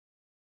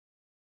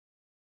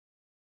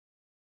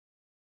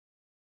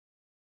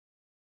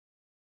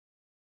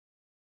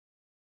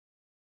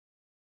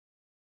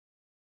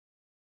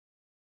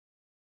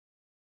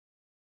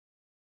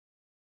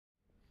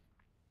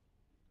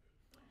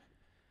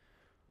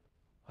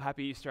Well,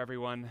 happy Easter,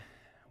 everyone.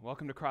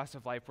 Welcome to Cross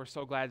of Life. We're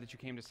so glad that you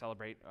came to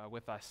celebrate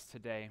with us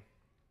today.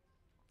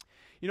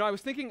 You know, I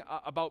was thinking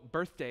about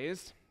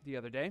birthdays the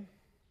other day.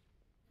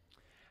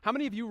 How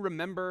many of you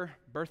remember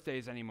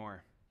birthdays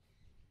anymore?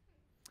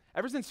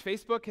 Ever since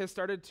Facebook has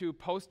started to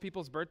post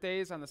people's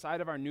birthdays on the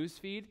side of our news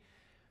feed,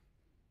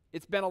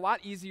 it's been a lot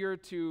easier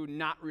to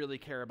not really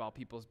care about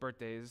people's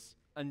birthdays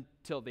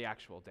until the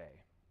actual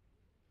day.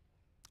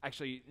 I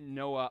actually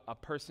know a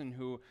person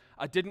who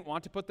didn't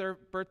want to put their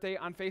birthday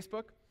on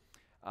Facebook,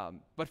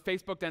 but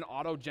Facebook then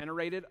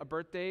auto-generated a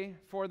birthday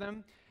for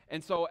them.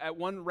 And so at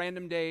one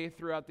random day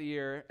throughout the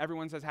year,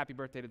 everyone says happy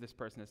birthday to this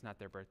person. It's not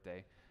their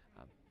birthday.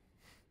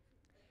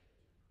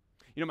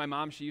 My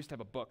mom, she used to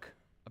have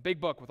a big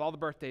book with all the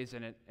birthdays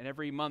in it, and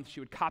every month she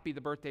would copy the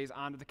birthdays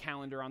onto the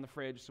calendar on the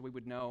fridge so we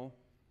would know.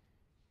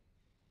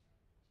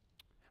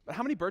 But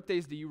how many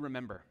birthdays do you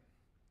remember?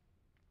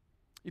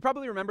 You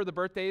probably remember the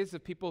birthdays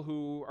of people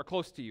who are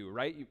close to you,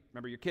 right? You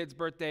remember your kids'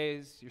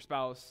 birthdays, your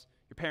spouse,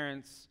 your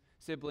parents,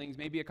 siblings,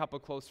 maybe a couple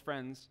of close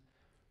friends.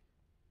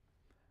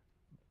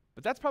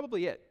 But that's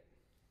probably it.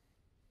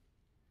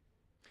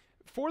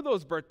 For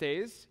those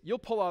birthdays, you'll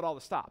pull out all the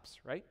stops,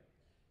 right?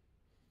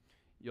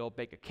 You'll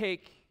bake a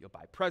cake, you'll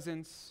buy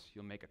presents,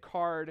 you'll make a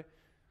card,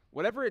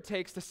 whatever it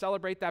takes to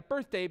celebrate that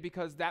birthday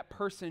because that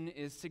person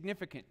is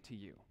significant to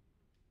you.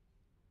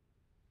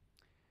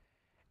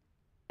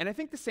 And I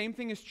think the same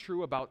thing is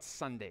true about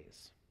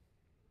Sundays.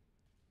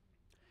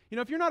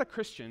 If you're not a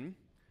Christian,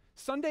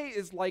 Sunday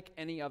is like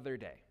any other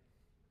day.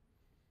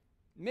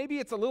 Maybe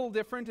it's a little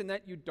different in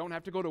that you don't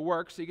have to go to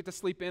work, so you get to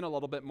sleep in a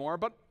little bit more,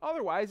 but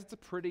otherwise it's a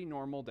pretty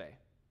normal day.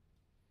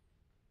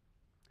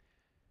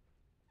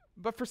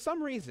 But for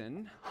some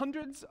reason,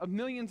 hundreds of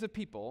millions of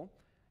people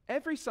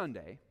every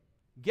Sunday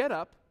get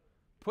up,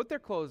 put their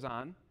clothes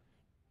on,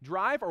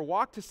 drive or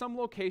walk to some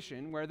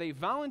location where they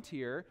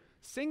volunteer,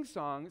 sing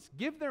songs,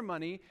 give their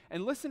money,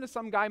 and listen to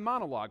some guy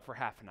monologue for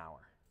half an hour.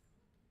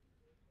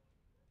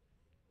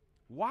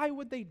 Why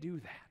would they do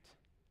that?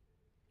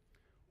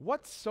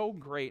 What's so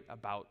great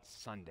about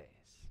Sundays?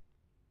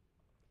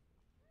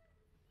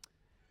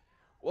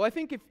 Well, I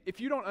think if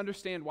you don't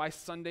understand why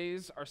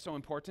Sundays are so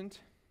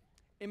important,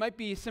 it might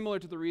be similar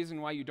to the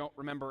reason why you don't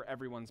remember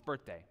everyone's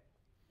birthday.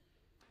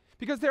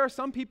 Because there are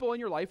some people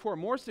in your life who are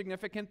more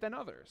significant than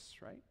others,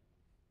 right?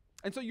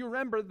 And so you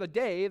remember the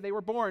day they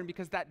were born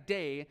because that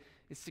day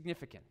is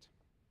significant.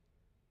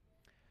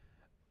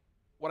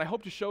 What I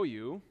hope to show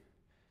you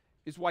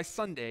is why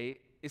Sunday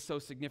is so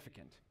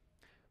significant,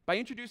 by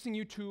introducing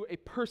you to a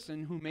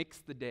person who makes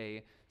the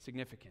day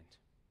significant.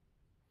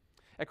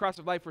 At Cross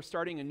of Life, we're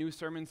starting a new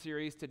sermon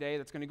series today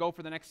that's going to go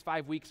for the next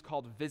 5 weeks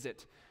called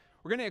Visit.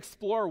 We're going to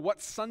explore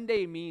what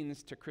Sunday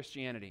means to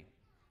Christianity.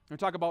 We're going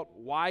to talk about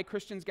why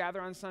Christians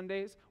gather on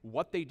Sundays,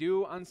 what they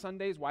do on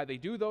Sundays, why they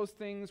do those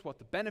things, what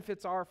the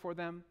benefits are for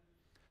them.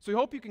 So we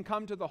hope you can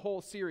come to the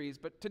whole series,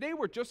 but today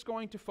we're just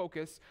going to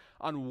focus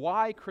on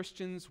why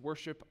Christians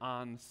worship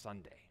on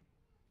Sunday.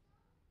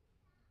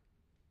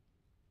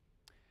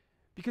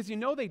 Because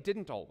they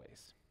didn't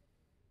always.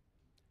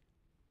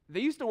 They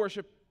used to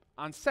worship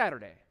on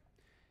Saturday.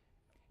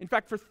 In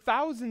fact, for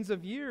thousands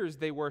of years,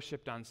 they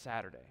worshiped on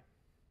Saturday.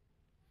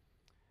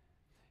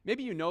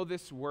 Maybe you know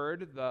this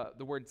word,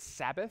 the word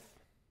Sabbath.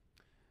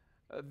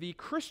 The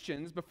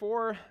Christians,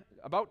 before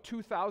about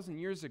 2,000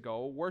 years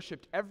ago,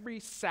 worshiped every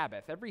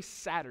Sabbath, every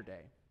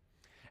Saturday.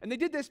 And they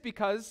did this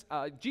because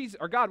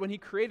God, when he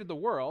created the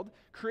world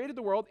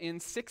in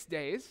 6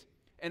 days,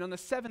 and on the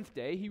seventh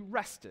day, he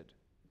rested.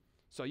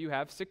 So you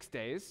have 6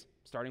 days,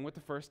 starting with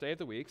the first day of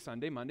the week,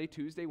 Sunday, Monday,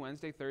 Tuesday,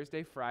 Wednesday,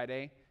 Thursday,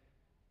 Friday,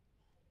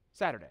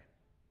 Saturday,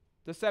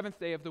 the seventh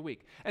day of the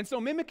week. And so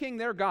mimicking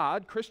their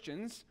God,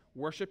 Christians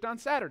worshiped on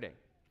Saturday.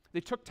 They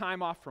took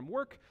time off from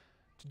work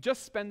to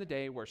just spend the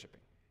day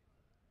worshiping.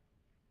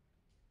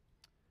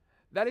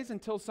 That is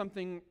until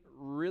something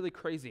really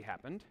crazy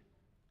happened.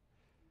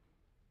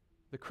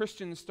 The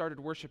Christians started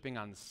worshiping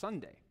on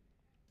Sunday.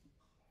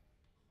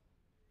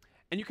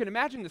 And you can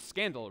imagine the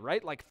scandal,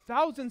 right? Like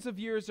thousands of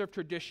years of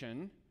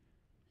tradition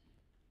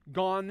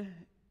gone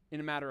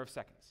in a matter of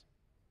seconds.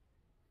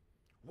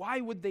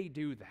 Why would they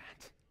do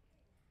that?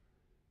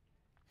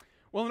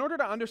 Well, in order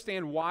to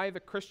understand why the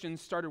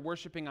Christians started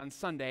worshiping on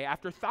Sunday,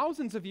 after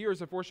thousands of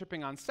years of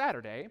worshiping on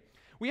Saturday,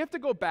 we have to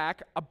go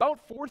back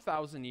about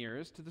 4,000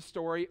 years to the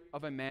story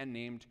of a man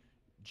named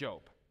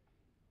Job.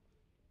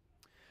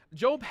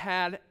 Job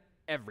had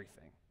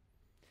everything.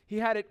 He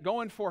had it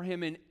going for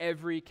him in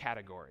every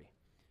category.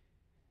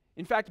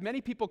 In fact,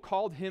 many people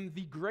called him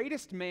the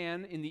greatest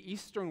man in the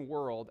Eastern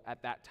world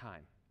at that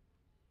time.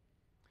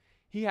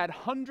 He had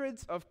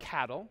hundreds of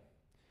cattle.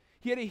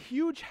 He had a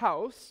huge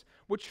house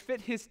which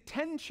fit his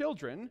 10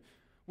 children,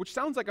 which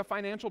sounds like a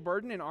financial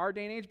burden in our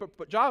day and age,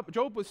 but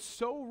Job was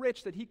so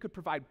rich that he could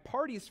provide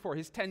parties for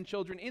his 10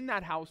 children in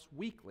that house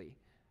weekly.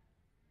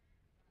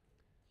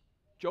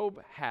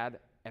 Job had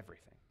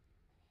everything.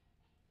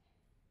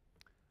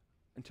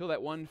 Until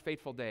that one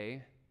fateful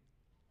day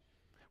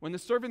when the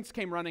servants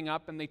came running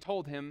up and they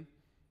told him,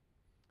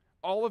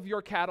 all of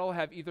your cattle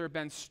have either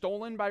been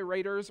stolen by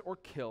raiders or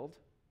killed.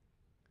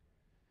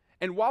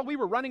 And while we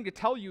were running to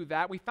tell you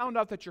that, we found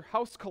out that your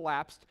house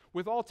collapsed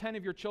with all 10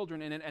 of your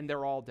children in it, and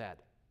they're all dead.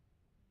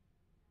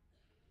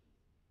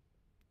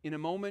 In a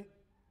moment,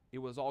 it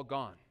was all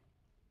gone.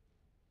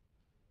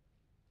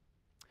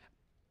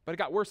 But it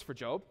got worse for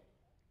Job.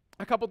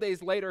 A couple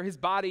days later, his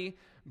body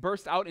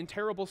burst out in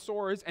terrible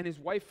sores, and his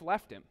wife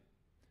left him.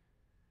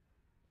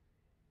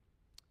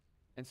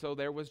 And so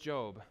there was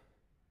Job,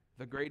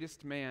 the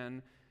greatest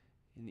man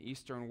in the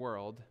Eastern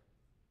world,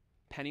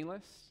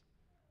 penniless,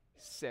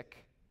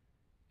 sick,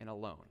 and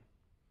alone.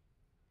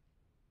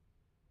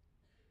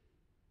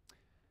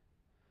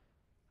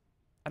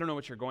 I don't know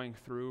what you're going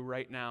through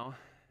right now,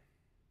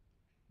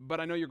 but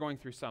I know you're going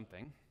through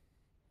something.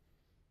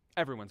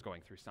 Everyone's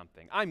going through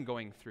something. I'm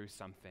going through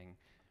something.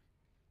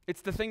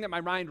 It's the thing that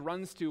my mind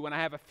runs to when I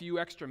have a few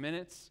extra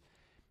minutes.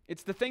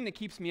 It's the thing that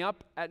keeps me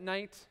up at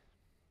night.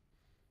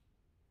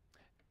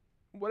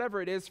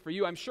 Whatever it is for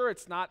you, I'm sure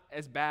it's not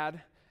as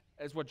bad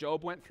as what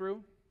Job went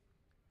through,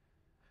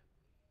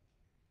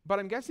 but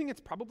I'm guessing it's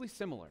probably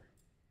similar.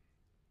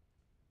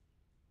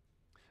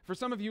 For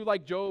some of you,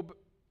 like Job,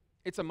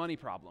 it's a money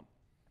problem.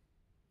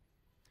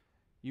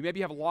 You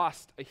maybe have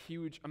lost a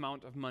huge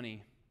amount of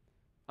money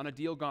on a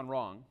deal gone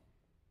wrong.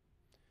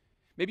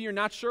 Maybe you're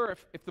not sure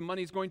if the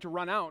money's going to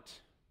run out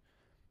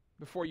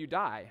before you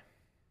die.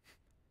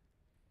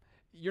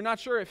 You're not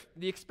sure if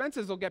the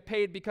expenses will get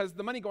paid because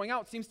the money going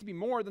out seems to be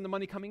more than the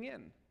money coming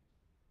in.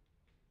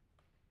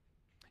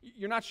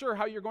 You're not sure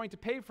how you're going to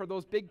pay for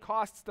those big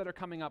costs that are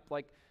coming up,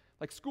 like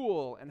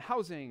school and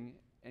housing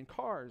and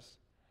cars.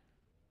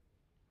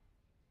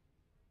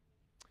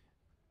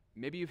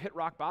 Maybe you've hit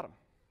rock bottom.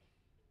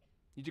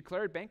 You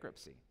declared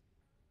bankruptcy,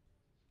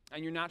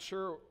 and you're not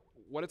sure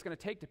what it's going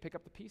to take to pick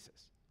up the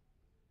pieces.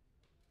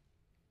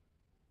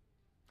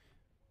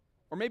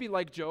 Or maybe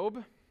like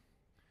Job,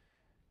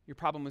 your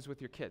problem is with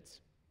your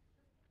kids.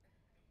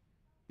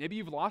 Maybe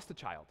you've lost a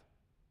child,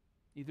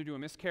 either to a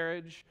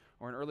miscarriage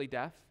or an early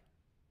death.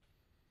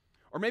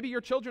 Or maybe your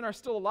children are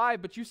still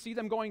alive, but you see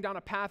them going down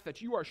a path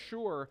that you are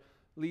sure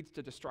leads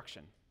to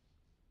destruction.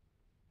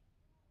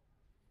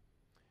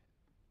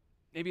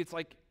 Maybe it's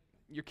like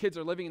your kids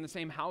are living in the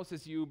same house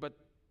as you, but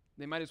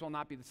they might as well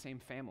not be the same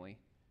family.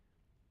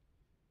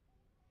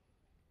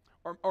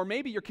 Or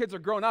maybe your kids are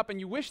grown up and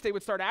you wish they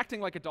would start acting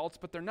like adults,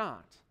 but they're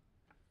not.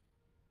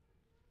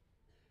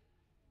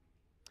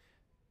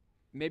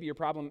 Maybe your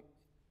problem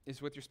is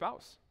with your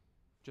spouse,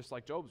 just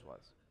like Job's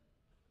was.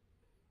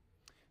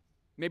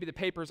 Maybe the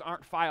papers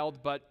aren't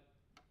filed, but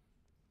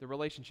the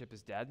relationship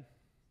is dead.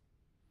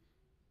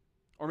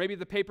 Or maybe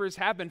the papers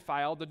have been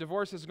filed, the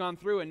divorce has gone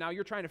through, and now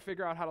you're trying to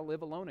figure out how to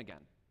live alone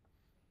again.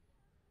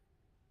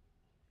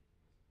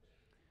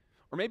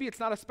 Or maybe it's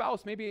not a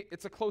spouse, maybe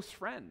it's a close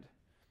friend,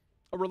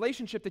 a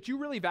relationship that you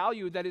really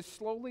value that is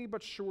slowly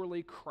but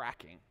surely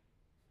cracking.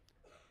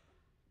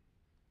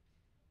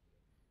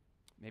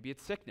 Maybe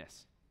it's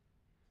sickness,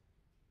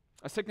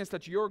 a sickness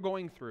that you're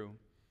going through,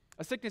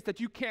 a sickness that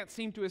you can't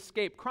seem to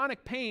escape,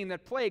 chronic pain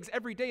that plagues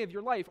every day of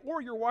your life,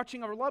 or you're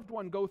watching a loved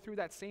one go through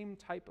that same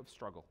type of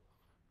struggle.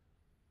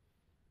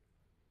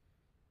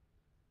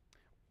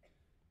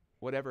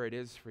 Whatever it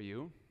is for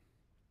you,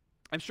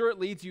 I'm sure it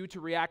leads you to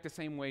react the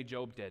same way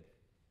Job did.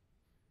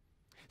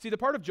 See, the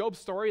part of Job's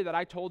story that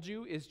I told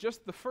you is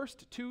just the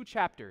first 2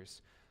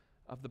 chapters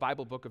of the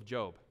Bible book of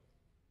Job.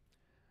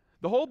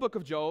 The whole book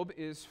of Job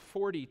is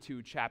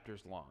 42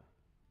 chapters long.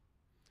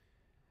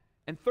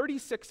 And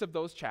 36 of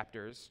those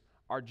chapters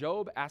are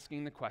Job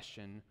asking the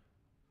question,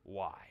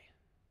 why?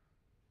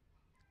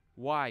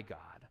 Why,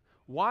 God?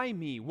 Why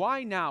me?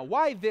 Why now?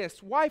 Why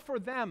this? Why for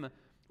them?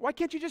 Why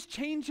can't you just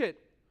change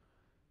it?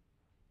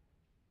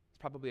 It's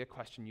probably a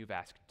question you've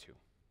asked too.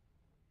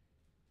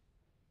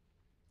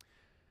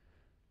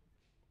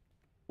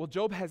 Well,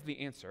 Job has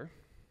the answer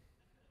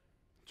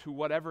to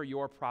whatever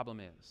your problem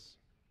is.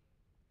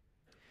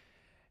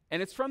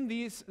 And it's from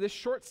this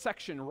short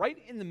section right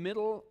in the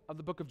middle of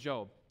the book of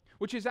Job,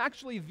 which is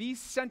actually the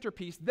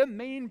centerpiece, the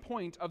main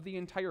point of the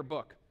entire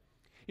book.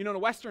 You know, in a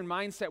Western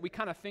mindset, we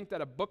kind of think that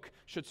a book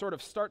should sort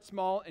of start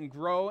small and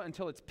grow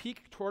until its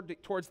peak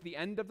towards the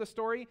end of the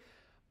story.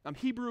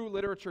 Hebrew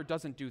literature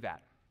doesn't do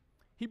that.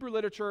 Hebrew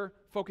literature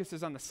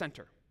focuses on the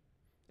center.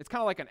 It's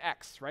kind of like an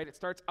X, right? It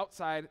starts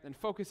outside, then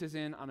focuses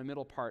in on a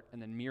middle part,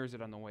 and then mirrors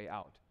it on the way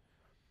out.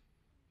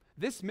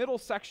 This middle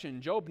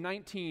section, Job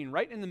 19,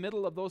 right in the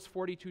middle of those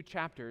 42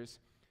 chapters,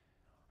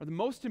 are the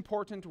most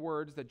important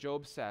words that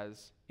Job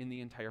says in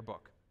the entire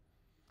book.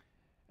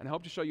 And I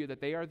hope to show you that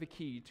they are the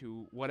key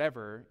to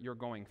whatever you're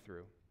going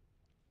through.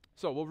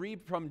 So we'll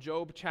read from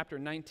Job chapter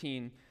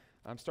 19,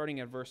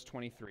 starting at verse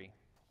 23.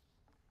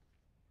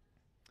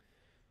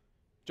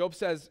 Job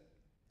says,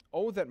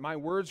 "Oh, that my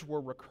words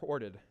were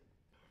recorded,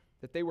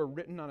 that they were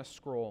written on a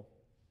scroll,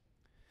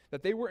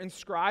 that they were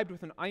inscribed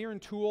with an iron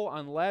tool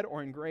on lead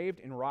or engraved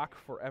in rock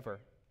forever.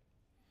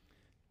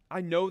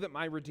 I know that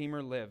my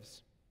Redeemer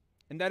lives,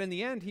 and that in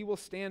the end he will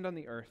stand on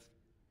the earth.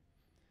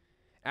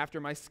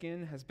 After my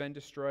skin has been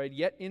destroyed,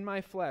 yet in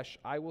my flesh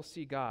I will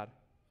see God.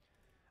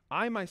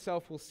 I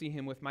myself will see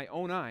him with my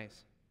own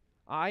eyes,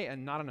 I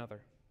and not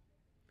another.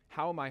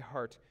 How my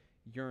heart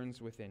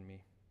yearns within me.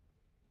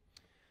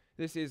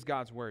 This is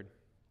God's word.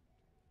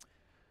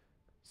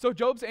 So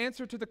Job's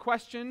answer to the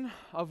question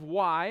of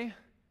why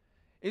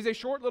is a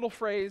short little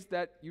phrase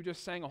that you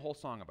just sang a whole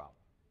song about.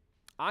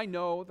 I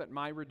know that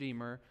my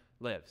Redeemer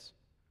lives.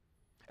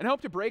 And I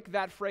hope to break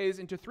that phrase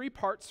into 3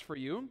 parts for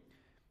you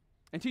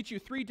and teach you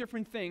 3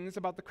 different things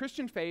about the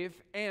Christian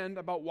faith and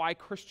about why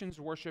Christians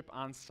worship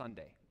on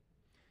Sunday.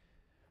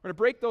 We're going to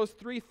break those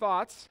 3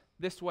 thoughts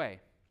this way.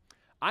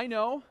 I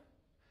know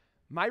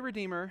my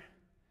Redeemer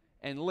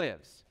and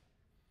lives.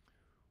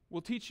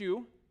 We'll teach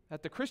you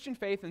that the Christian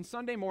faith and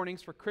Sunday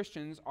mornings for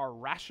Christians are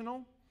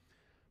rational,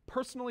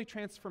 personally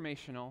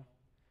transformational,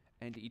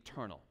 and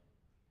eternal.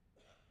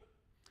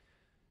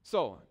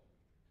 So,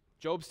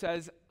 Job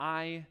says,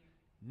 I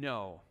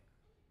know.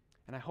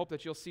 And I hope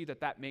that you'll see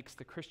that that makes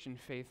the Christian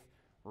faith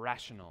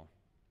rational.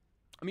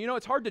 I mean,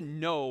 it's hard to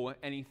know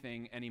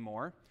anything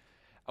anymore.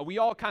 We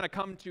all kind of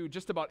come to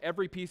just about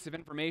every piece of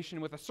information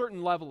with a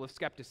certain level of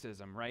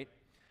skepticism, right?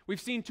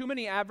 We've seen too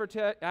many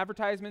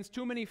advertisements,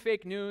 too many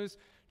fake news,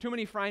 too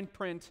many fine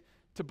print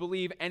to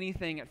believe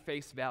anything at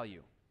face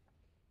value.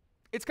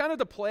 It's kind of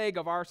the plague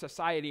of our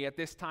society at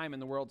this time in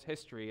the world's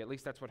history. At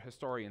least that's what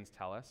historians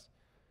tell us.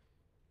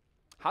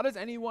 How does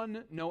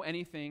anyone know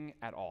anything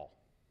at all?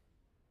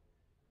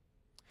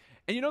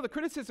 And the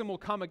criticism will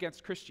come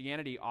against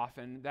Christianity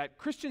often that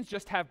Christians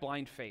just have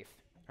blind faith,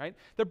 right?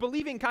 They're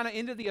believing kind of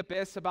into the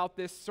abyss about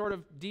this sort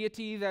of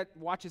deity that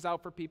watches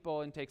out for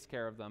people and takes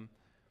care of them.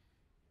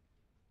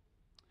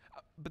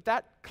 But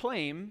that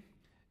claim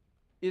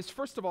is,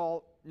 first of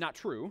all, not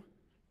true,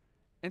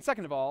 and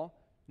second of all,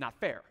 not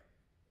fair.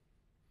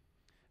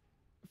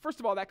 First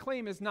of all, that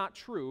claim is not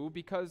true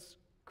because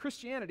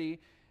Christianity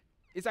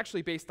is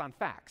actually based on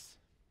facts.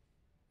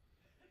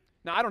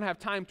 Now, I don't have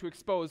time to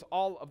expose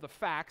all of the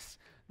facts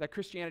that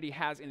Christianity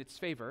has in its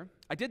favor.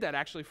 I did that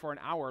actually for an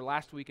hour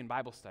last week in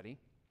Bible study.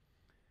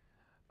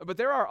 But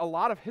there are a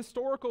lot of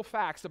historical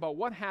facts about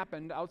what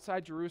happened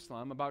outside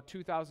Jerusalem about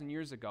 2,000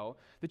 years ago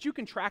that you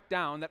can track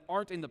down that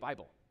aren't in the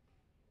Bible.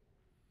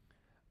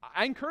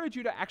 I encourage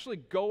you to actually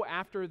go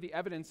after the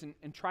evidence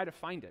and try to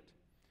find it.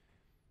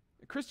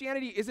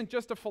 Christianity isn't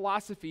just a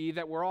philosophy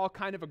that we're all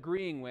kind of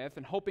agreeing with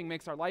and hoping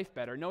makes our life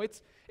better. No,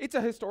 it's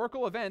a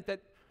historical event that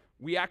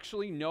we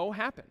actually know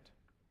happened.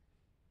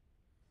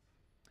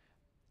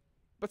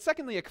 But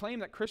secondly, a claim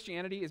that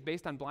Christianity is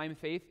based on blind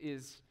faith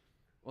is,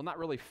 well, not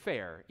really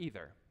fair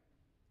either.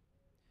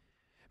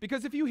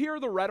 Because if you hear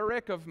the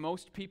rhetoric of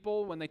most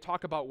people when they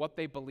talk about what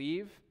they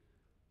believe,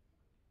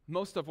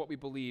 most of what we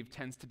believe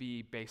tends to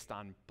be based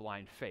on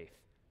blind faith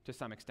to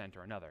some extent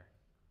or another.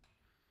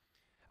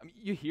 I mean,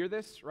 you hear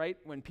this, right,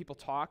 when people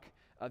talk.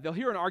 They'll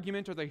hear an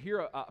argument or they'll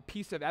hear a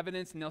piece of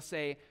evidence and they'll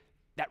say,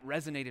 that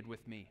resonated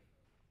with me.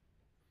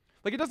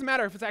 Like, it doesn't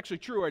matter if it's actually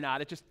true or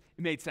not, it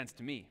made sense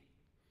to me,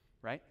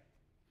 right?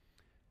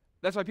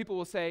 That's why people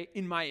will say,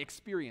 in my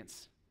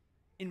experience,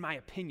 in my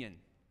opinion,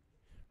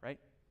 right?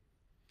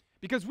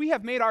 Because we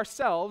have made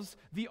ourselves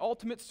the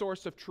ultimate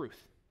source of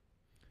truth.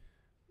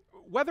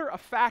 Whether a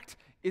fact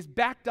is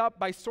backed up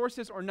by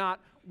sources or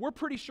not, we're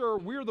pretty sure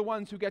we're the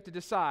ones who get to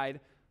decide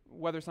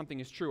whether something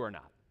is true or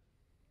not.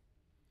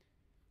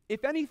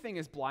 If anything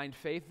is blind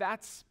faith,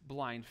 that's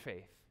blind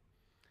faith.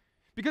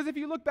 Because if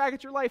you look back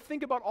at your life,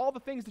 think about all the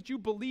things that you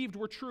believed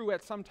were true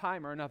at some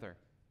time or another.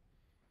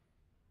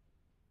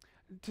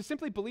 To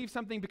simply believe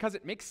something because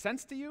it makes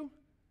sense to you,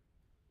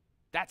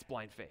 that's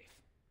blind faith.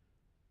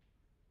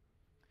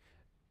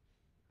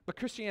 But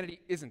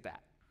Christianity isn't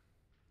that.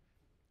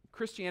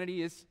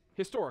 Christianity is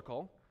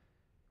historical,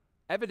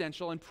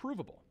 evidential, and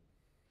provable.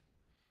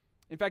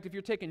 In fact, if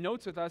you're taking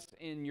notes with us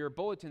in your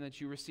bulletin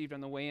that you received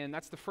on the way in,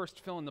 that's the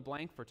first fill in the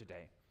blank for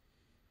today.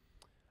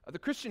 The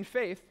Christian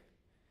faith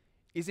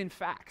is in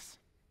facts.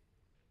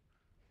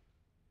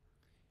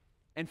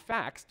 And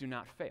facts do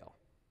not fail.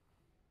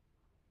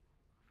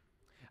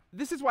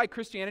 This is why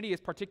Christianity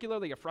is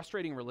particularly a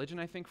frustrating religion,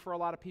 I think, for a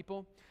lot of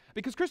people.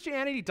 Because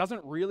Christianity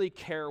doesn't really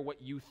care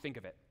what you think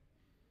of it.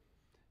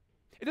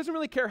 It doesn't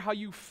really care how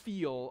you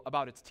feel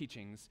about its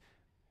teachings.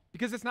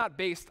 Because it's not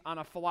based on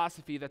a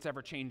philosophy that's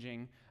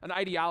ever-changing, an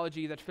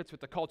ideology that fits with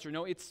the culture.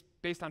 No, it's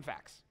based on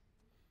facts.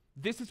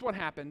 This is what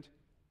happened.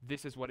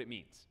 This is what it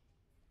means.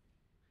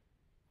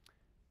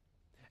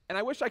 And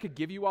I wish I could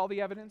give you all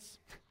the evidence,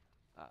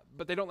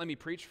 but they don't let me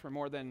preach for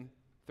more than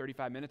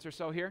 35 minutes or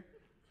so here.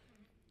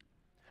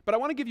 But I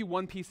want to give you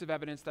one piece of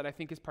evidence that I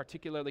think is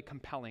particularly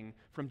compelling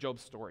from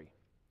Job's story.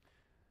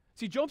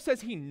 See, Job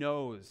says he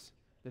knows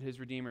that his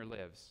Redeemer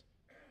lives.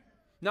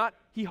 Not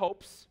he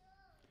hopes,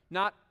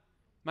 not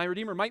my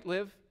Redeemer might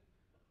live.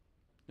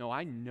 No,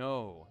 I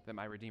know that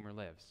my Redeemer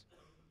lives.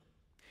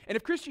 And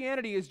if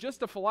Christianity is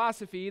just a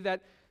philosophy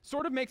that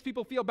sort of makes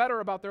people feel better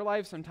about their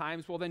lives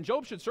sometimes, well, then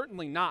Job should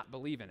certainly not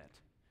believe in it,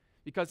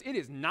 because it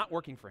is not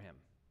working for him.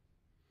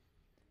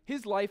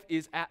 His life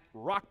is at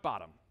rock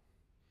bottom.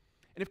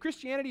 And if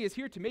Christianity is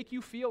here to make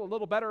you feel a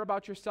little better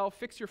about yourself,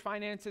 fix your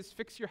finances,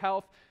 fix your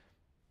health,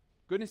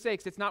 goodness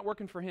sakes, it's not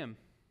working for him.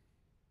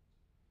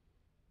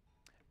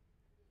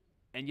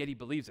 And yet he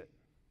believes it.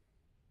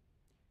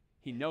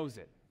 He knows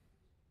it.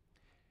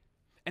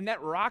 And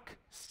that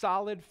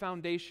rock-solid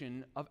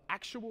foundation of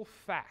actual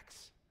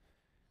facts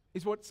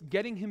is what's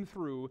getting him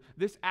through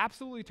this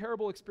absolutely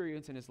terrible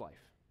experience in his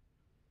life.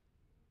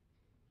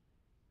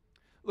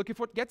 Look, if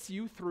what gets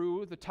you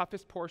through the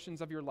toughest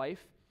portions of your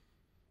life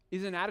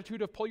is an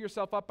attitude of pull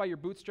yourself up by your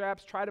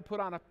bootstraps, try to put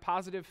on a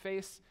positive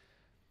face,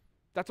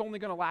 that's only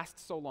going to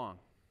last so long.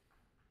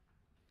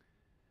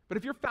 But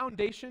if your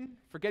foundation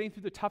for getting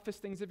through the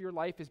toughest things of your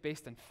life is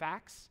based on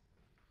facts,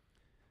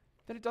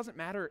 then it doesn't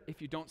matter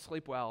if you don't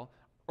sleep well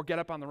or get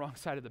up on the wrong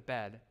side of the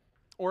bed,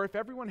 or if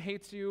everyone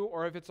hates you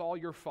or if it's all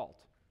your fault,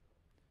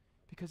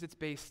 because it's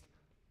based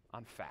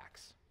on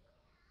facts.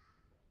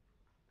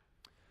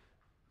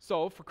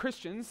 So for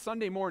Christians,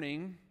 Sunday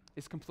morning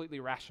is completely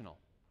rational.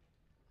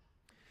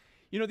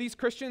 You know, these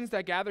Christians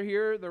that gather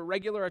here, the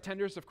regular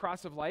attenders of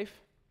Cross of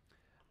Life,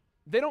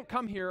 they don't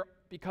come here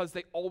because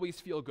they always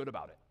feel good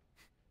about it.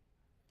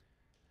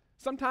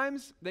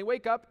 Sometimes they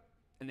wake up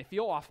and they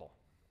feel awful.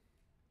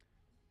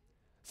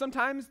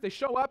 Sometimes they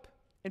show up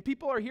and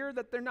people are here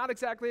that they're not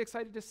exactly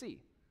excited to see.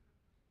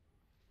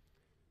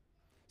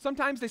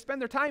 Sometimes they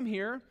spend their time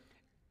here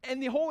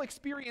and the whole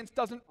experience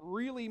doesn't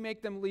really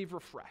make them leave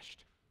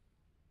refreshed.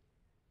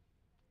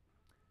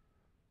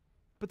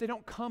 But they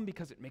don't come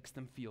because it makes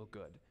them feel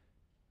good.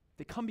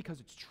 They come because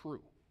it's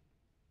true.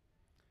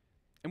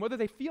 And whether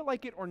they feel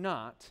like it or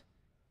not,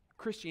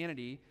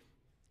 Christianity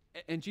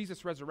and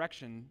Jesus'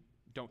 resurrection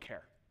don't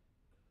care.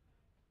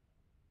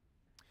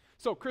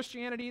 So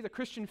Christianity, the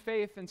Christian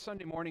faith, and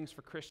Sunday mornings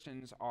for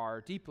Christians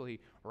are deeply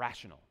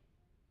rational.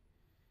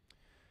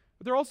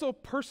 But they're also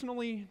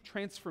personally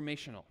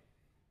transformational.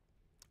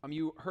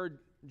 You heard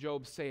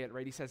Job say it,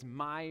 right? He says,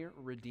 "My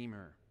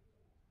Redeemer."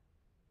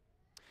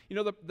 You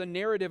know, the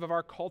narrative of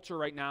our culture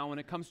right now when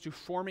it comes to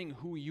forming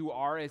who you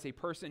are as a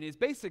person is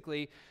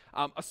basically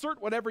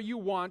assert whatever you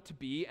want to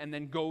be and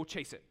then go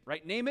chase it,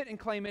 right? Name it and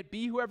claim it.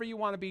 Be whoever you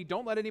want to be.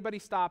 Don't let anybody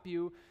stop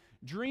you.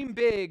 Dream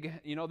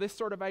big, you know, this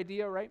sort of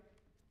idea, right?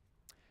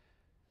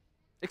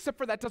 Except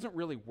for that doesn't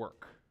really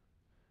work.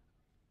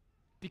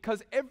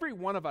 Because every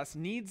one of us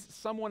needs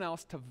someone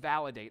else to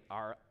validate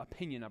our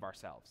opinion of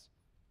ourselves.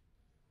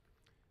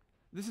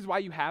 This is why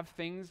you have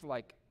things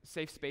like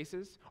safe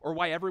spaces, or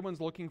why everyone's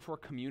looking for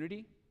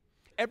community.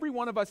 Every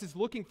one of us is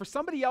looking for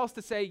somebody else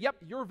to say, yep,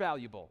 you're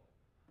valuable.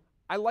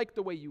 I like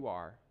the way you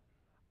are.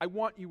 I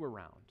want you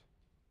around.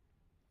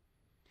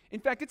 In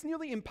fact, it's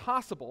nearly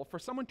impossible for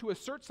someone to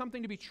assert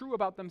something to be true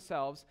about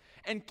themselves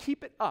and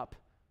keep it up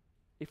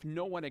if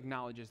no one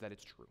acknowledges that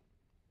it's true.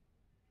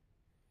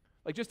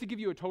 Like, just to give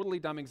you a totally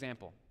dumb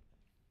example,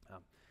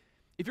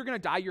 if you're going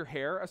to dye your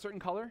hair a certain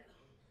color,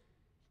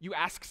 you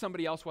ask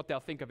somebody else what they'll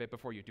think of it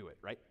before you do it,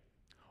 right?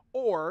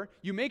 Or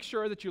you make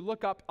sure that you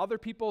look up other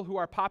people who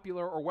are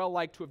popular or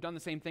well-liked who have done the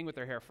same thing with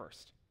their hair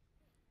first.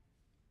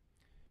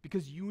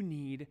 Because you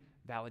need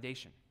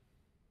validation.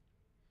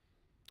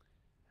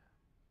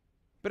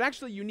 But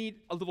actually, you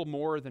need a little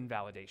more than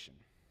validation.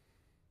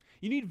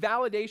 You need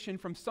validation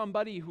from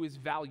somebody who is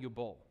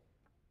valuable.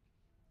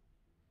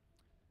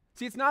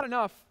 See, it's not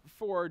enough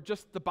for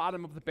just the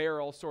bottom of the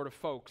barrel sort of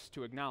folks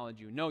to acknowledge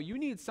you. No, you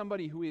need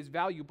somebody who is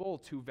valuable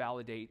to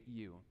validate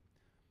you.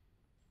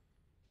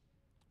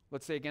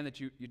 Let's say again that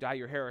you dye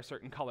your hair a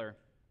certain color,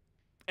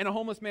 and a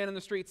homeless man in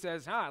the street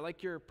says, I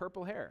like your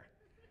purple hair.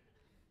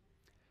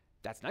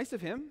 That's nice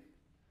of him,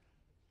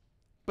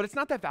 but it's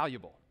not that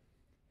valuable.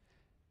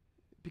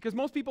 Because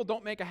most people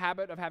don't make a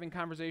habit of having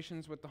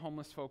conversations with the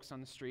homeless folks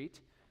on the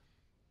street.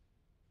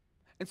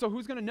 And so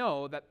who's going to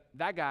know that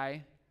that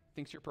guy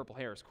thinks your purple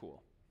hair is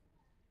cool?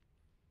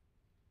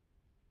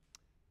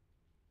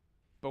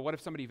 But what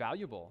if somebody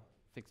valuable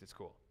thinks it's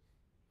cool?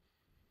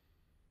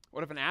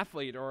 What if an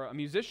athlete or a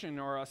musician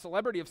or a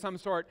celebrity of some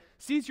sort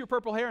sees your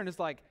purple hair and is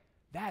like,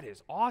 that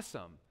is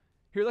awesome.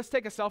 Here, let's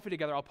take a selfie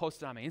together. I'll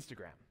post it on my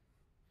Instagram.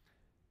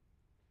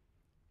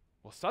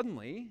 Well,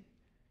 suddenly,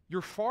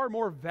 you're far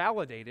more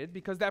validated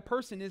because that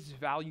person is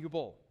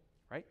valuable,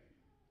 right?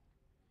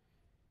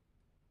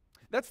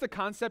 That's the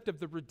concept of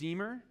the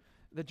Redeemer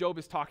that Job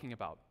is talking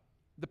about.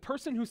 The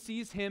person who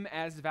sees him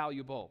as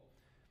valuable.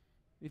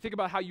 You think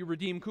about how you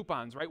redeem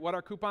coupons, right? What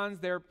are coupons?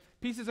 They're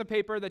pieces of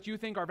paper that you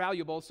think are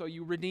valuable, so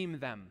you redeem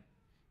them,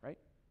 right?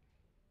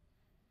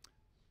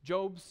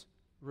 Job's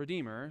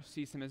Redeemer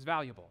sees him as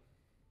valuable.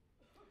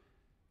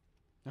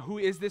 Now, who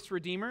is this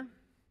Redeemer?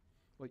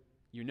 Well,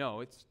 you know,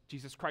 it's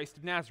Jesus Christ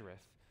of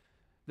Nazareth,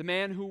 the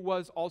man who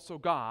was also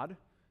God,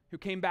 who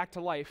came back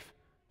to life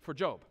for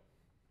Job.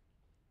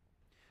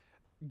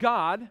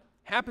 God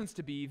happens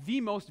to be the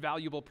most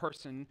valuable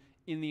person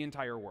in the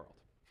entire world.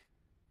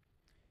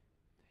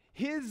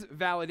 His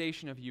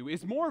validation of you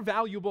is more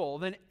valuable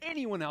than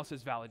anyone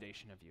else's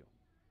validation of you.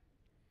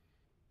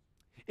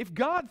 If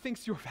God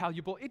thinks you're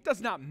valuable, it does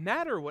not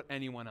matter what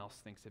anyone else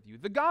thinks of you.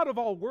 The God of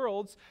all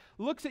worlds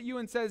looks at you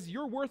and says,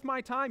 you're worth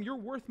my time, you're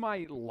worth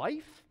my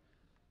life.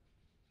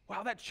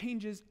 Wow, that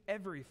changes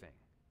everything.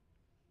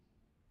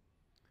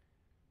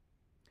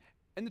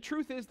 And the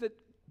truth is that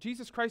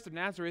Jesus Christ of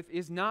Nazareth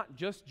is not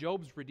just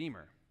Job's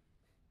Redeemer.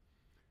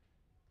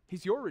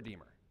 He's your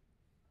Redeemer.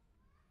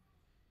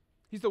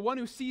 He's the one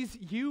who sees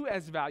you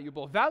as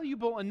valuable,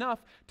 valuable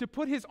enough to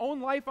put his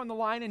own life on the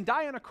line and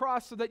die on a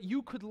cross so that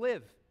you could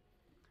live.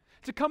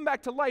 To come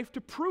back to life,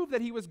 to prove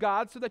that he was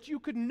God so that you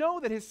could know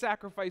that his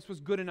sacrifice was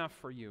good enough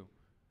for you.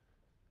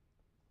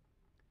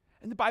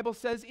 And the Bible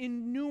says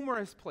in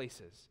numerous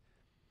places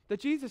that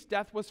Jesus'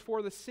 death was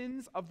for the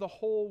sins of the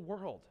whole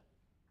world.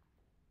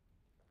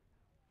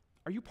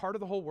 Are you part of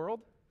the whole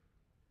world?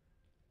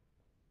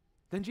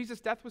 Then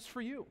Jesus' death was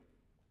for you.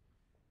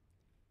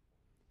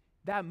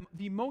 That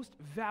the most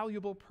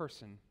valuable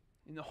person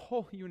in the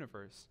whole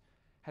universe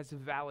has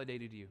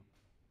validated you.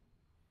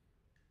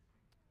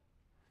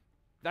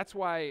 That's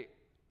why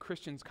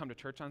Christians come to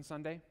church on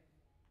Sunday.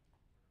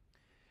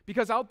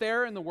 Because out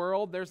there in the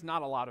world, there's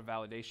not a lot of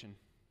validation.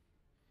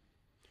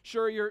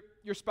 Sure, your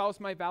spouse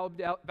might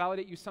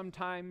validate you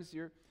sometimes,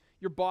 your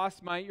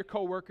boss might, your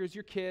coworkers,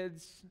 your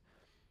kids,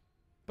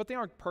 but they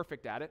aren't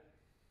perfect at it.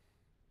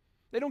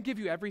 They don't give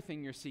you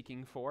everything you're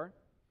seeking for.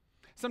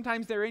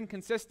 Sometimes they're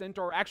inconsistent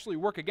or actually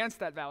work against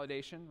that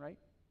validation, right?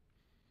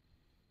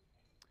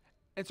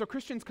 And so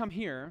Christians come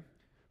here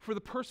for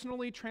the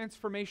personally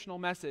transformational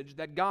message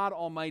that God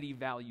Almighty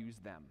values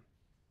them.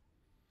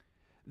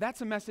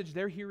 That's a message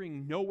they're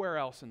hearing nowhere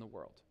else in the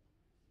world,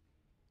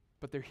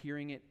 but they're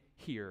hearing it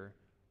here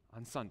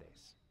on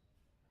Sundays.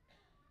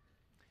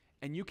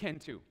 And you can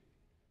too.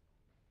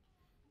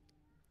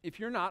 If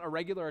you're not a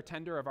regular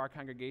attender of our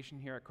congregation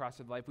here at Cross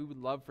of Life, we would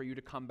love for you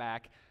to come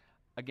back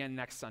again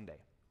next Sunday.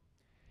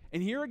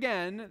 And hear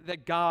again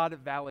that God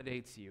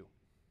validates you.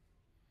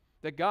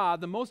 That God,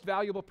 the most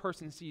valuable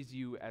person, sees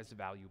you as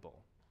valuable.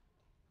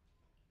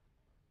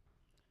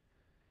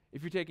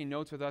 If you're taking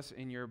notes with us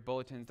in your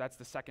bulletins, that's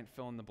the second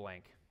fill in the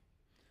blank.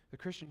 The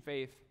Christian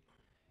faith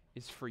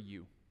is for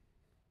you.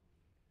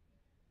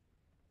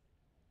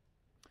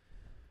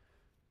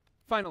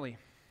 Finally,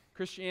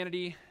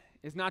 Christianity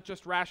is not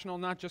just rational,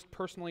 not just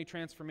personally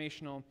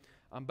transformational,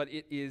 but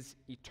it is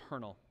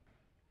eternal.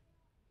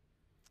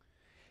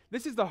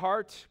 This is the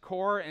heart,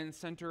 core, and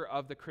center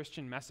of the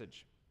Christian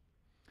message.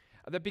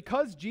 That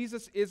because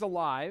Jesus is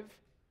alive,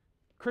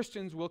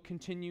 Christians will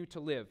continue to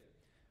live.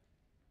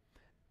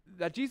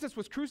 That Jesus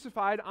was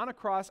crucified on a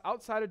cross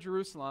outside of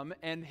Jerusalem,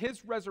 and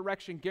his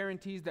resurrection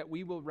guarantees that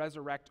we will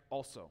resurrect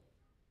also.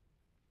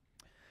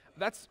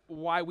 That's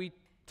why we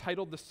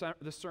titled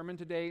the sermon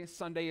today,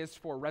 Sunday is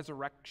for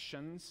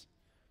Resurrections.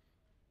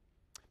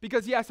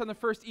 Because yes, on the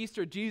first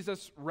Easter,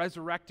 Jesus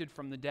resurrected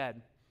from the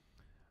dead.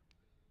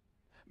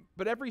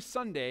 But every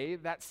Sunday,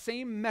 that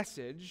same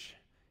message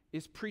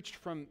is preached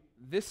from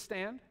this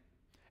stand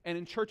and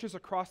in churches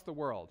across the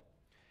world.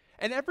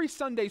 And every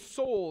Sunday,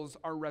 souls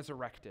are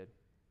resurrected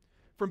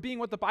from being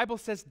what the Bible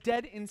says,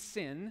 dead in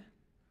sin,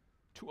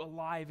 to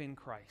alive in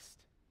Christ.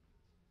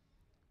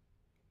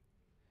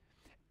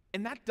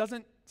 And that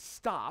doesn't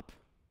stop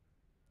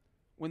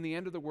when the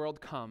end of the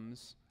world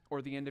comes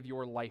or the end of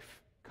your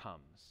life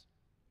comes.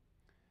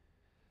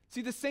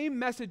 See, the same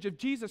message of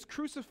Jesus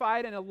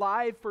crucified and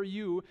alive for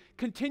you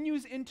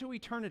continues into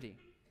eternity.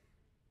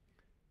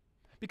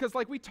 Because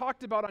like we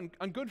talked about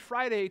on Good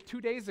Friday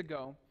 2 days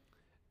ago,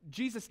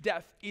 Jesus'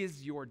 death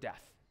is your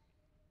death.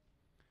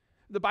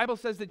 The Bible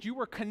says that you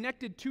were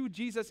connected to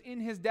Jesus in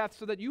his death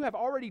so that you have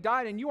already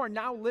died and you are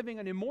now living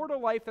an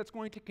immortal life that's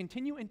going to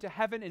continue into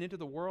heaven and into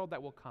the world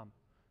that will come.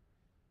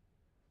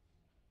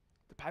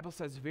 The Bible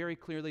says very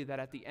clearly that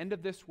at the end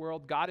of this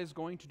world, God is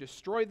going to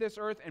destroy this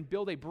earth and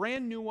build a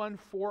brand new one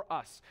for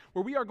us,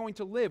 where we are going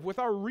to live with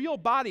our real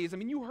bodies. I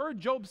mean, you heard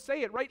Job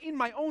say it, right? In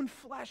my own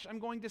flesh, I'm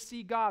going to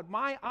see God.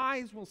 My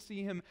eyes will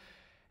see him,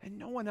 and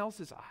no one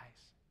else's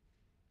eyes.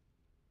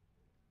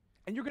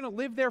 And you're going to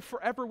live there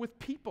forever with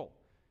people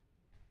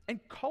and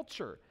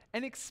culture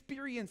and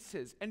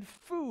experiences and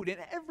food and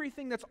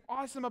everything that's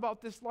awesome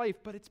about this life,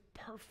 but it's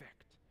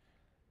perfect.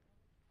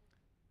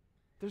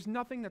 There's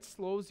nothing that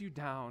slows you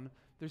down.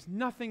 There's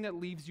nothing that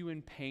leaves you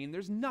in pain.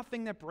 There's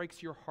nothing that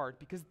breaks your heart,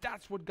 because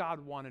that's what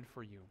God wanted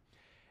for you.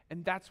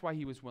 And that's why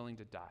he was willing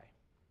to die.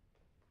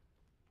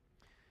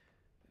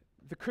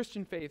 The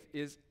Christian faith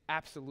is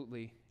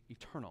absolutely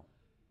eternal.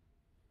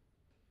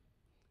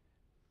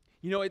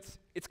 You know, it's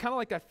kind of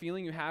like that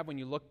feeling you have when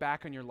you look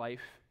back on your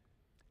life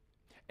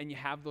and you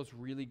have those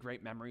really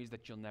great memories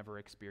that you'll never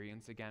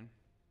experience again.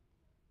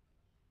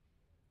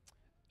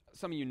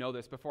 Some of you know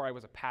this. Before I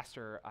was a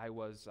pastor, I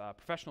was a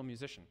professional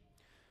musician.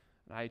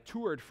 I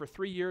toured for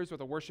 3 years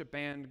with a worship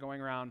band,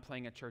 going around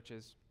playing at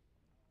churches.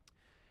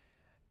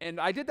 And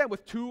I did that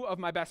with two of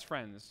my best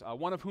friends,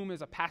 one of whom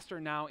is a pastor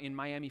now in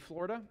Miami,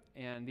 Florida,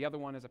 and the other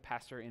one is a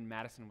pastor in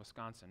Madison,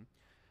 Wisconsin.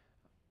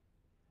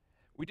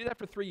 We did that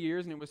for 3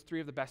 years, and it was 3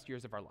 of the best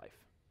years of our life.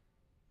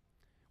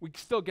 We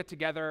still get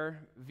together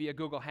via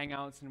Google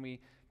Hangouts, and we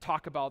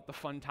talk about the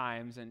fun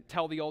times and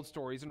tell the old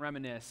stories and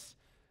reminisce.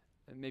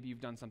 And maybe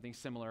you've done something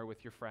similar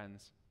with your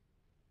friends.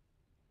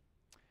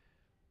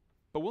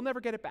 But we'll never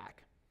get it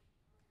back.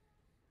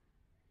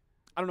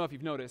 I don't know if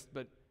you've noticed,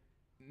 but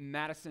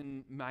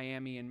Madison,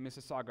 Miami, and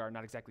Mississauga are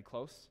not exactly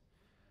close.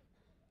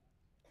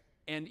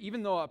 And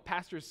even though a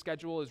pastor's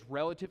schedule is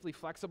relatively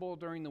flexible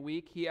during the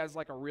week, he has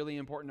like a really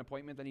important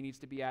appointment that he needs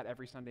to be at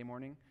every Sunday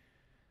morning.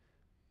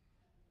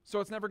 So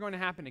it's never going to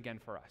happen again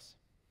for us.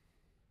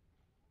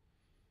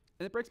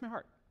 And it breaks my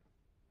heart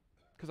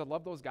because I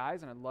love those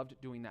guys and I loved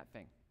doing that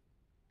thing.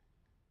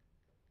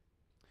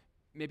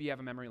 Maybe you have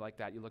a memory like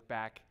that. You look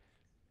back,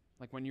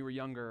 like when you were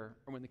younger,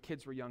 or when the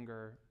kids were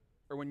younger,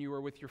 or when you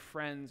were with your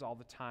friends all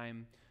the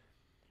time,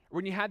 or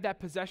when you had that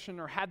possession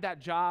or had that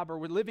job or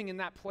were living in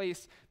that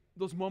place.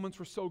 Those moments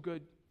were so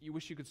good, you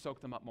wish you could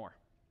soak them up more.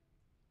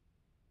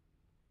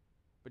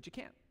 But you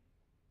can't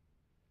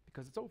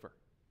because it's over.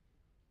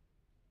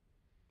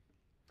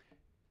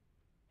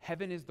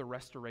 Heaven is the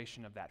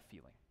restoration of that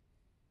feeling.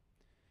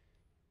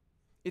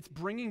 It's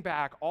bringing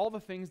back all the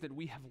things that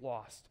we have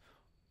lost,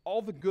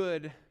 all the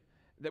good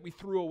that we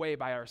threw away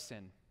by our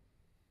sin.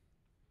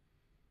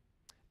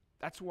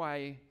 That's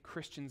why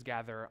Christians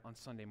gather on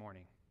Sunday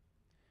morning.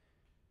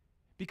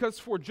 Because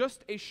for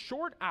just a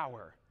short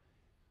hour,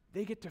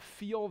 they get to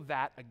feel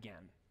that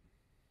again.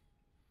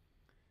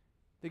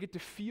 They get to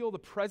feel the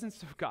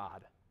presence of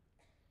God,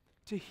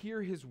 to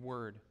hear His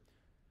word,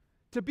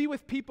 to be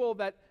with people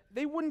that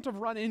they wouldn't have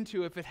run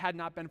into if it had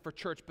not been for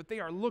church, but they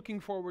are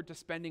looking forward to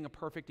spending a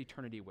perfect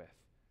eternity with.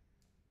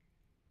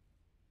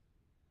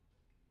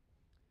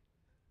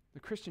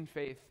 The Christian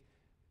faith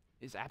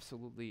is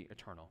absolutely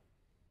eternal.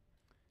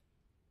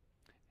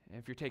 And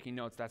if you're taking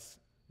notes, that's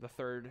the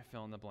third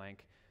fill in the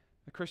blank.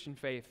 The Christian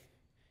faith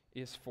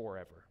is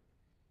forever.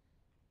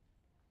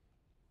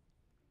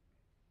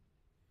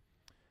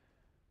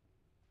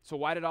 So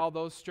why did all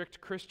those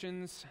strict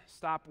Christians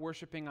stop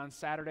worshiping on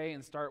Saturday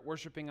and start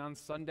worshiping on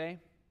Sunday?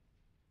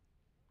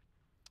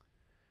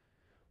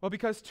 Well,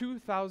 because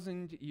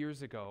 2,000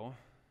 years ago,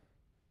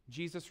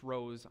 Jesus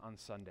rose on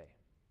Sunday.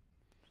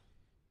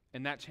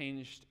 And that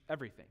changed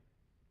everything.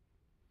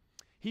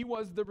 He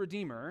was the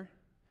Redeemer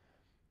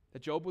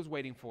that Job was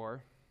waiting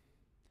for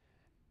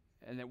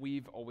and that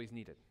we've always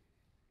needed.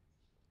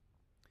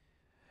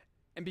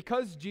 And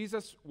because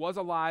Jesus was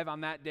alive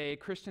on that day,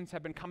 Christians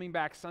have been coming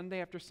back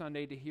Sunday after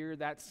Sunday to hear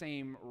that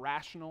same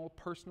rational,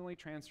 personally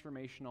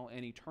transformational,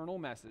 and eternal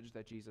message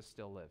that Jesus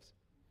still lives.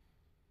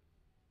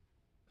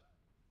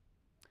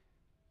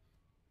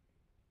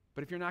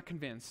 But if you're not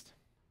convinced,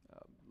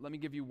 let me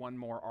give you one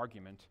more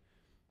argument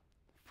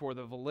for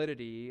the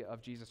validity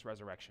of Jesus'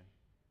 resurrection.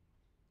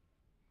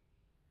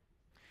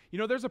 You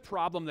know, there's a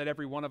problem that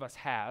every one of us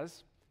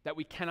has that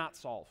we cannot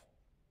solve.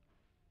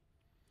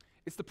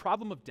 It's the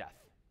problem of death.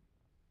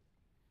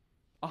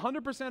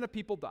 100% of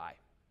people die.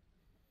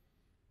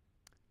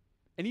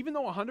 And even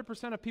though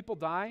 100% of people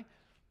die,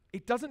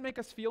 it doesn't make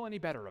us feel any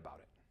better about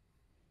it.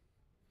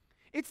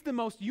 It's the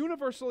most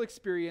universal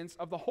experience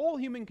of the whole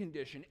human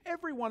condition.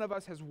 Every one of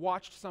us has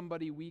watched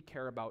somebody we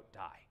care about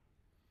die.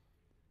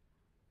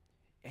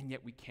 And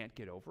yet we can't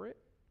get over it.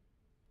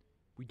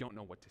 We don't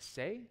know what to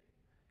say.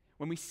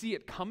 When we see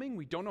it coming,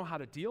 we don't know how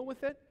to deal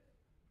with it.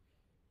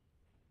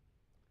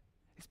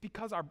 It's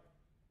because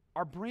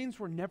our brains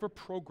were never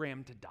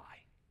programmed to die.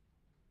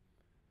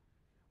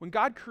 When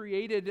God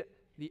created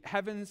the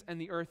heavens and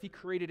the earth, He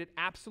created it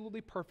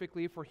absolutely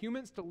perfectly for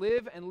humans to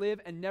live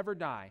and never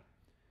die.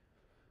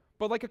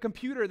 But like a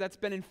computer that's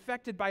been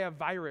infected by a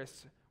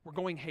virus, we're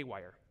going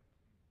haywire.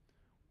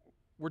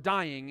 We're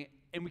dying,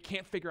 and we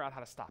can't figure out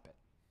how to stop it.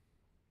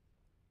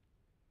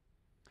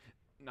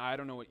 Now, I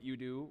don't know what you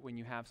do when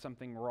you have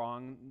something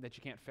wrong that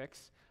you can't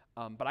fix,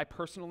 but I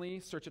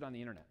personally search it on the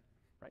internet,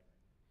 right?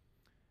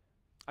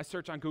 I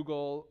search on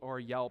Google or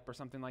Yelp or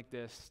something like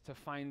this to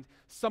find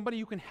somebody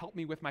who can help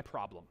me with my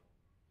problem.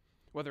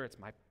 Whether it's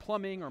my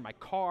plumbing or my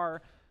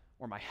car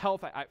or my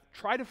health, I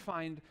try to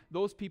find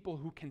those people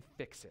who can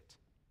fix it.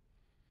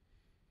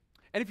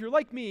 And if you're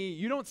like me,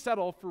 you don't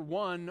settle for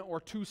 1 or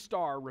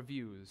 2-star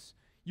reviews.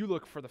 You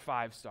look for the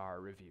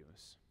 5-star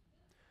reviews.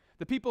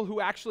 The people who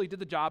actually did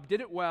the job,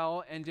 did it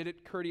well, and did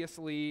it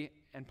courteously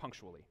and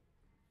punctually.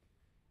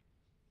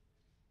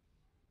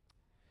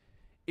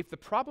 If the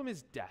problem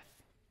is death,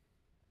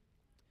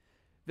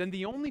 then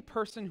the only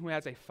person who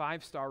has a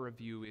 5-star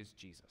review is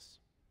Jesus.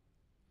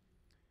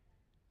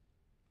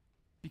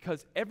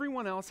 Because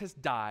everyone else has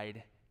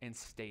died and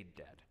stayed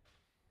dead.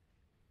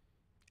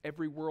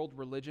 Every world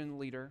religion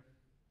leader,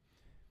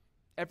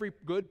 every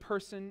good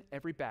person,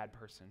 every bad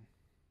person,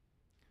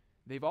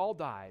 they've all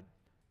died,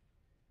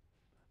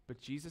 but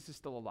Jesus is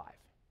still alive.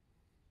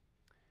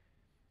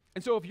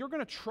 And so if you're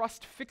going to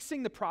trust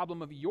fixing the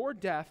problem of your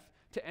death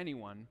to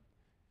anyone,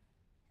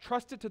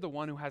 trust it to the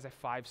one who has a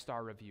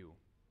 5-star review,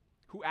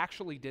 who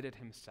actually did it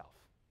himself.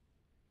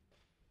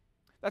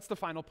 That's the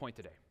final point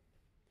today.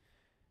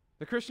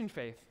 The Christian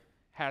faith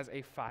has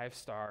a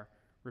 5-star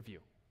review.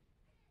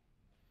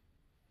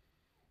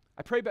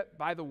 I pray that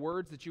by the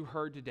words that you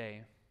heard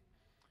today,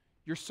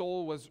 your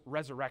soul was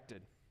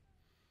resurrected.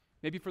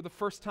 Maybe for the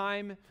first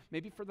time,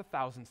 maybe for the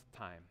 1,000th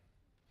time.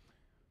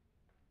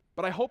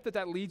 But I hope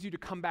that leads you to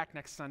come back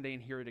next Sunday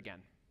and hear it again.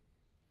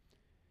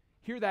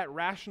 Hear that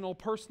rational,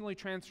 personally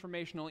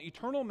transformational,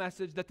 eternal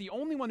message that the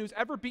only one who's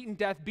ever beaten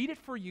death beat it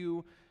for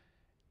you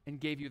and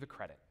gave you the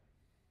credit.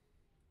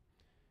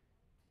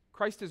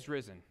 Christ is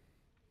risen.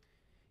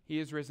 He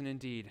is risen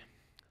indeed.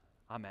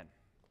 Amen.